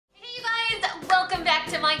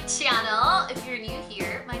to my channel. If you're new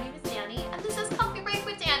here, my name is Dani and this is Coffee Break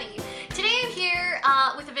with Dani. Today I'm here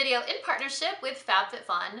with a video in partnership with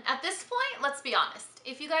FabFitFun. At this point, let's be honest,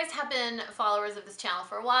 if you guys have been followers of this channel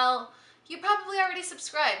for a while, you probably already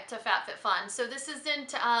subscribed to FabFitFun. So this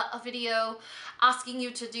isn't a video asking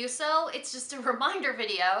you to do so. It's just a reminder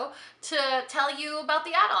video to tell you about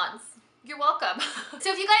the add-ons. You're welcome.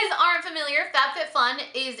 So if you guys aren't familiar, FabFitFun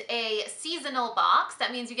is a seasonal box.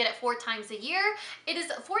 That means you get it 4 times a year. It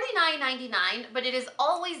is $49.99, but it is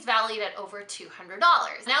always valued at over $200.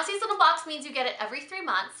 Now, seasonal box means you get it every 3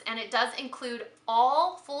 months, and it does include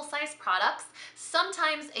all full-size products,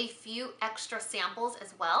 sometimes a few extra samples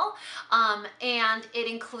as well. And it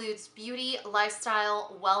includes beauty,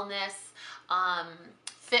 lifestyle, wellness,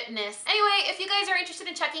 fitness. Anyway, if you guys are interested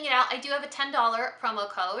in checking it out, I do have a $10 promo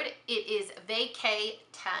code. It is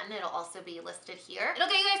VACAY10. It'll also be listed here. It'll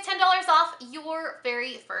get you guys $10 off your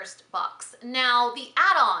very first box. Now, the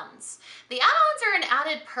add-ons. The add-ons are an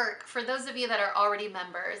added perk for those of you that are already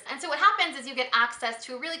members. And so what happens is you get access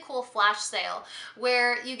to a really cool flash sale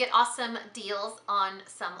where you get awesome deals on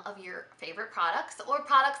some of your favorite products or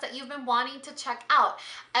products that you've been wanting to check out.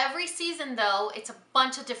 Every season, though, it's a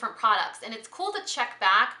bunch of different products, and it's cool to check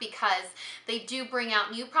back because they do bring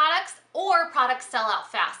out new products or products sell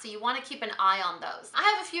out fast, so you want to keep an eye on those. I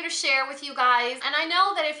have a few to share with you guys, and I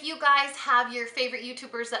know that if you guys have your favorite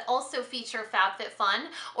YouTubers that also feature FabFitFun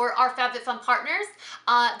or are FabFitFun partners,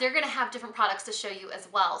 they're gonna have different products to show you as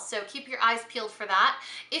well, so keep your eyes peeled for that.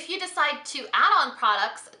 If you decide to add on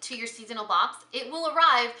products to your seasonal box, it will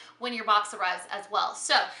arrive when your box arrives as well.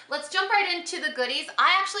 So let's jump right into the goodies.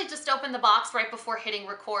 I actually just opened the box right before hitting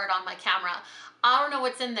record on my camera. I don't know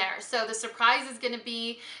what's in there, so the surprise is gonna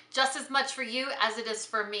be just as much for you as it is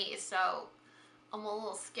for me, so I'm a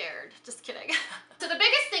little scared. Just kidding. So the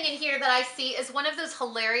biggest thing in here that I see is one of those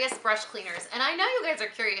hilarious brush cleaners, and I know you guys are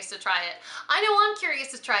curious to try it. I know I'm curious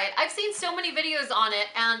to try it. I've seen so many videos on it,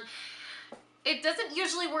 and it doesn't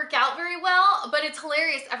usually work out very well, but it's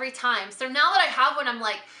hilarious every time. So now that I have one, I'm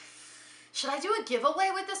like, should I do a giveaway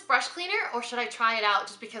with this brush cleaner, or should I try it out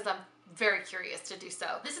just because I'm very curious to do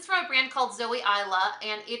so? This is from a brand called Zoe Isla,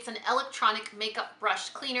 and it's an electronic makeup brush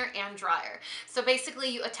cleaner and dryer. So basically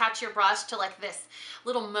you attach your brush to like this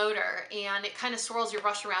little motor, and it kind of swirls your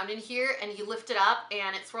brush around in here, and you lift it up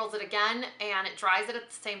and it swirls it again and it dries it at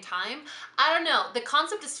the same time. I don't know, the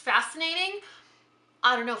concept is fascinating.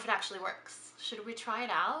 I don't know if it actually works. Should we try it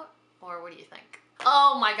out, or what do you think?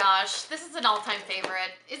 Oh my gosh, this is an all-time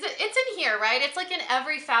favorite. It's in here, right? It's like in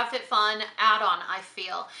every FabFitFun add-on, I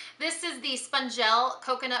feel. This is the Spongel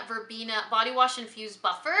Coconut Verbena Body Wash Infused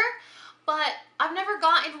Buffer, but I've never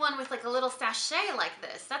gotten one with like a little sachet like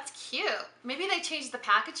this. That's cute. Maybe they changed the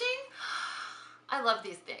packaging? I love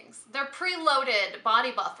these things. They're preloaded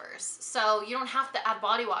body buffers, so you don't have to add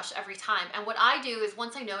body wash every time. And what I do is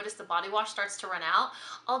once I notice the body wash starts to run out,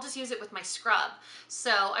 I'll just use it with my scrub.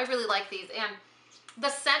 So I really like these. And the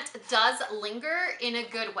scent does linger in a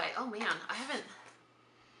good way. Oh man,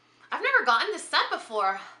 I've never gotten this scent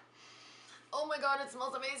before. Oh my God, it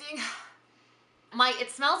smells amazing. My "it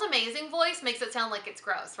smells amazing" voice makes it sound like it's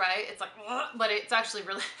gross, right? It's like, but it's actually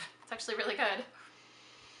really good.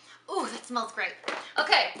 Ooh, that smells great.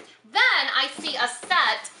 Okay, then I see a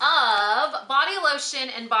set of body lotion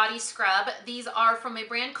and body scrub. These are from a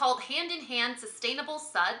brand called Hand in Hand Sustainable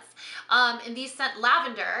Suds. And these scent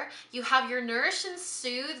lavender. You have your Nourish and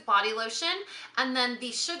Soothe body lotion, and then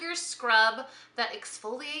the sugar scrub that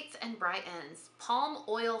exfoliates and brightens, palm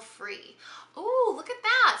oil free. Ooh, look at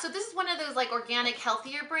that. So this is one of those like organic,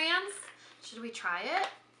 healthier brands. Should we try it?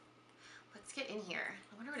 Let's get in here.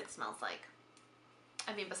 I wonder what it smells like.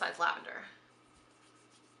 I mean, besides lavender.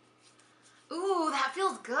 Ooh, that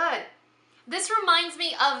feels good. This reminds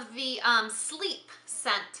me of the sleep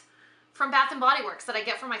scent from Bath & Body Works that I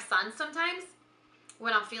get for my son sometimes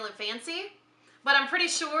when I'm feeling fancy. But I'm pretty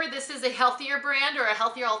sure this is a healthier brand or a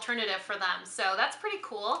healthier alternative for them. So that's pretty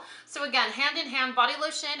cool. So again, Hand in Hand body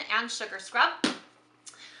lotion and sugar scrub.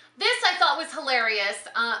 This I thought was hilarious.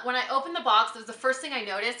 When I opened the box, it was the first thing I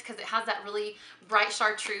noticed because it has that really bright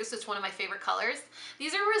chartreuse. It's one of my favorite colors.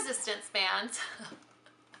 These are resistance bands.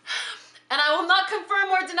 And I will not confirm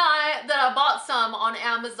or deny that I bought some on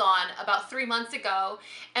Amazon about 3 months ago.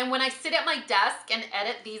 And when I sit at my desk and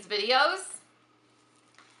edit these videos,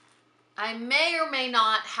 I may or may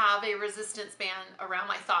not have a resistance band around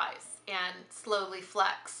my thighs and slowly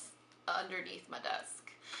flex underneath my desk.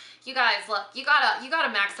 You guys, look, you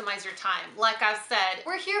gotta maximize your time. Like I've said,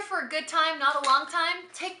 we're here for a good time, not a long time.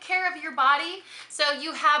 Take care of your body. So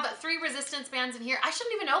you have 3 resistance bands in here. I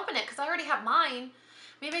shouldn't even open it because I already have mine.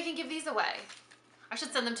 Maybe I can give these away. I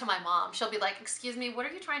should send them to my mom. She'll be like, excuse me, what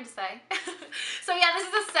are you trying to say? So yeah, this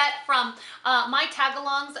is a set from my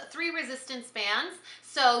tag-alongs, 3 resistance bands.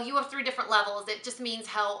 So you have 3 different levels. It just means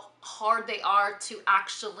how hard they are to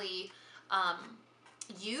actually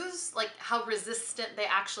use, like how resistant they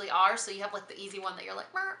actually are. So you have like the easy one that you're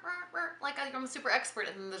like, burr, burr, burr, like I'm a super expert,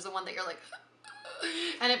 and then there's the one that you're like,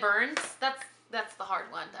 and it burns. That's the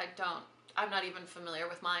hard one. I'm not even familiar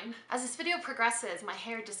with mine. As this video progresses, my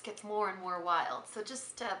hair just gets more and more wild. So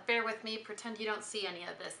just bear with me, pretend you don't see any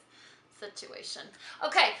of this situation.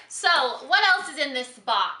 Okay, so what else is in this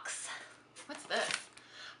box? What's this?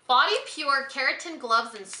 Body Pure Keratin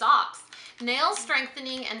Gloves and Socks. Nail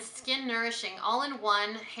strengthening and skin nourishing,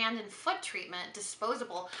 all-in-one hand and foot treatment,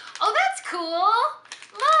 disposable. Oh, that's cool.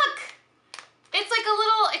 Look, it's like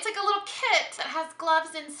a little kit that has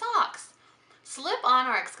gloves and socks. Slip on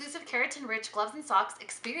our exclusive keratin-rich gloves and socks.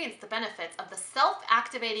 Experience the benefits of the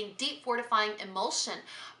self-activating, deep fortifying emulsion.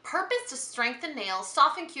 Purpose to strengthen nails,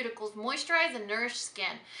 soften cuticles, moisturize, and nourish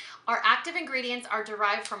skin. Our active ingredients are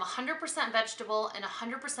derived from 100% vegetable and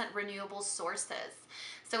 100% renewable sources.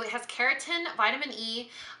 So it has keratin, vitamin E,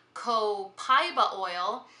 copaiba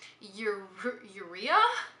oil, urea,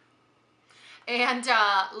 and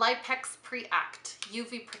Lipex Pre-Act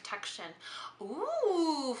UV protection.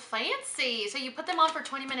 Ooh, fancy. So you put them on for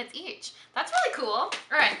 20 minutes each. That's really cool. All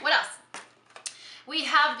right, what else? We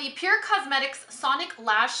have the Pure Cosmetics Sonic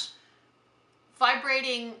Lash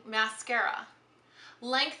Vibrating Mascara.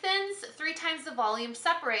 Lengthens 3 times the volume,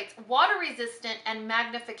 separates, water resistant, and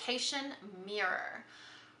magnification mirror.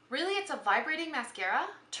 Really, it's a vibrating mascara?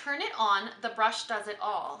 Turn it on, the brush does it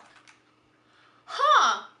all.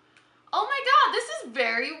 Huh. Oh my God, this is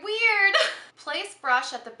very weird. Place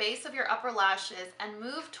brush at the base of your upper lashes and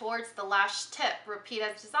move towards the lash tip. Repeat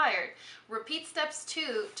as desired. Repeat steps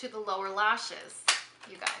 2 to the lower lashes.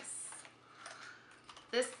 You guys,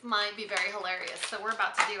 this might be very hilarious. So we're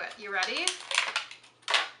about to do it. You ready?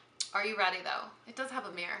 Are you ready though? It does have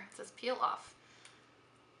a mirror. It says peel off.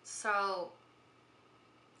 So,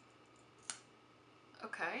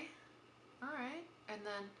 okay. All right. And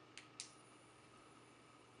then,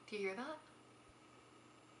 do you hear that?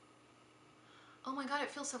 Oh my God, it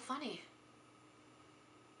feels so funny.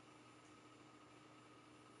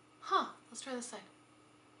 Huh, let's try this side.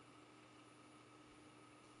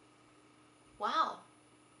 Wow.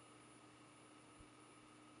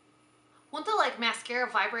 Won't the like mascara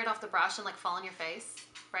vibrate off the brush and like fall on your face,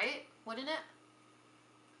 right? Wouldn't it?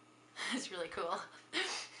 It's really cool.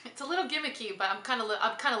 It's a little gimmicky, but I'm kind of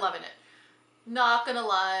loving it. Not gonna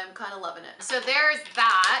lie, I'm kind of loving it. So there's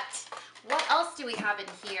that. What else do we have in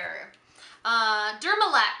here?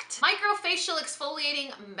 Dermalect Microfacial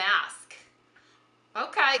Exfoliating Mask.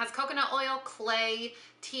 Okay, has coconut oil, clay,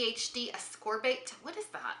 THD ascorbate. What is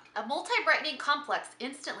that? A multi-brightening complex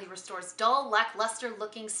instantly restores dull, lackluster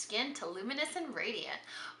looking skin to luminous and radiant.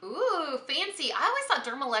 Ooh, fancy. I always thought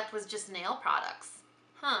Dermalect was just nail products.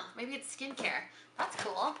 Huh, maybe it's skincare. That's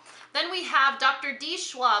cool. Then we have Dr. D.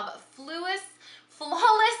 Schwab Flawless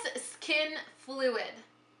Skin Fluid.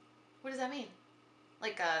 What does that mean?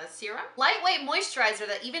 Like a serum? Lightweight moisturizer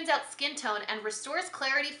that evens out skin tone and restores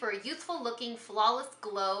clarity for a youthful looking flawless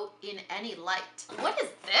glow in any light. What is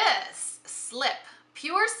this? Slip.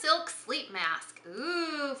 Pure Silk Sleep Mask.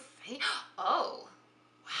 Ooh, oh,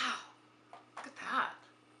 wow. Look at that.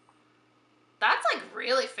 That's like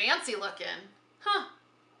really fancy looking. Huh.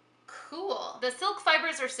 Cool. The silk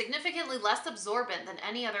fibers are significantly less absorbent than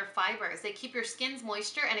any other fibers. They keep your skin's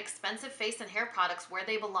moisture and expensive face and hair products where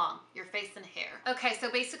they belong, your face and hair. Okay,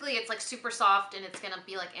 so basically it's like super soft and it's gonna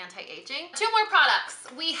be like anti-aging. 2 more products.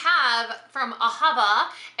 We have from Ahava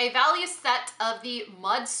a value set of the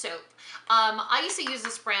mud soap. I used to use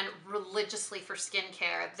this brand religiously for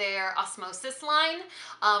skincare. Their Osmosis line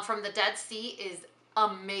from the Dead Sea is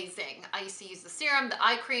amazing. I used to use the serum, the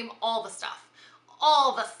eye cream, all the stuff.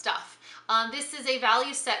 All the stuff. This is a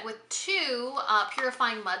value set with 2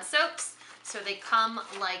 purifying mud soaps. So they come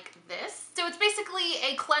like this. So it's basically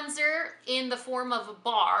a cleanser in the form of a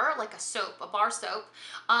bar, like a soap, a bar soap,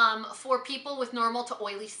 for people with normal to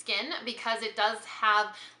oily skin, because it does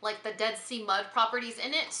have like the Dead Sea mud properties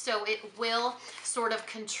in it. So it will sort of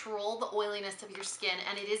control the oiliness of your skin,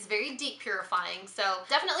 and it is very deep purifying. So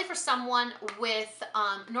definitely for someone with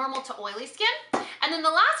normal to oily skin. And then the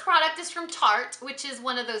last product is from Tarte, which is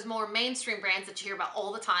one of those more mainstream brands that you hear about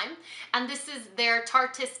all the time. And this is their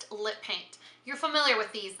Tartist lip paint. You're familiar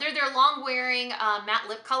with these. They're their long-wearing matte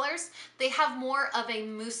lip colors. They have more of a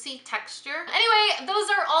moussey texture. Anyway, those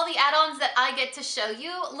are all the add-ons that I get to show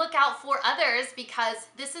you. Look out for others because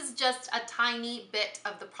this is just a tiny bit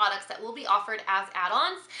of the products that will be offered as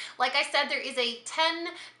add-ons. Like I said, there is a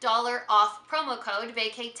 $10 off promo code,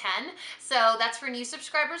 VACAY10. So that's for new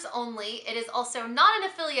subscribers only. It is also not an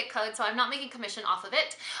affiliate code, so I'm not making commission off of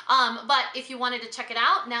it. But if you wanted to check it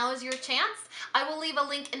out, now is your chance. I will leave a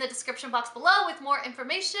link in the description box below with more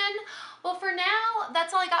information. Well, for now,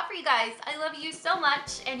 that's all I got for you guys. I love you so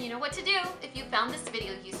much, and you know what to do. If you found this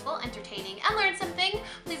video useful, entertaining, and learned something,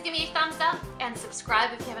 please give me a thumbs up and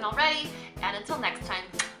subscribe if you haven't already. And until next time,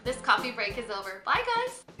 this coffee break is over. Bye,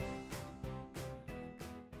 guys.